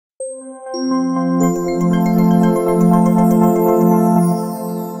Hi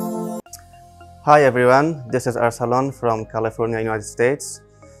everyone, this is Arsalan from California, United States.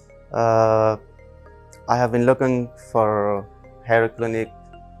 I have been looking for hair clinic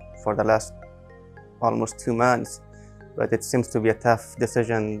for the last almost 2 months, but it seems to be a tough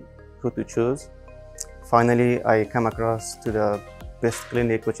decision who to choose. Finally, I came across to the best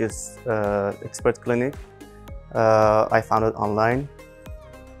clinic, which is Expert Clinic. I found it online,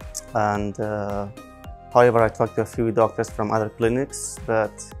 and however, I talked to a few doctors from other clinics,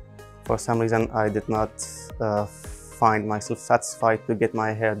 but for some reason I did not find myself satisfied to get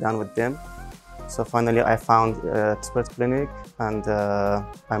my hair done with them. So finally I found Expert Clinic, and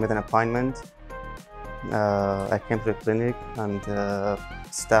I made an appointment. I came to the clinic, and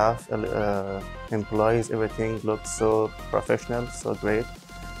staff, employees, everything looked so professional, so great.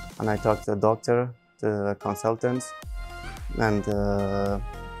 And I talked to the doctor, the consultants, and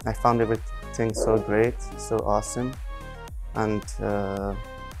I found everything so great, so awesome. And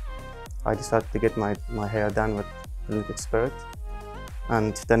I decided to get my hair done with Clinicexpert.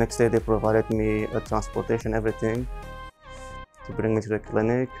 And the next day they provided me a transportation, everything, to bring me to the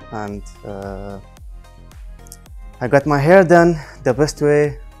clinic. And I got my hair done the best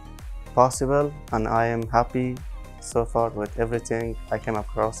way possible, and I am happy so far with everything I came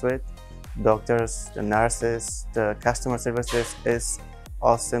across with. Doctors, the nurses, the customer services is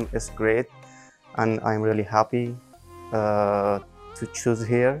awesome, it's great, and I'm really happy to choose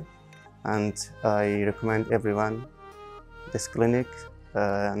here. And I recommend everyone this clinic,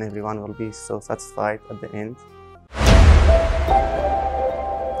 and everyone will be so satisfied at the end.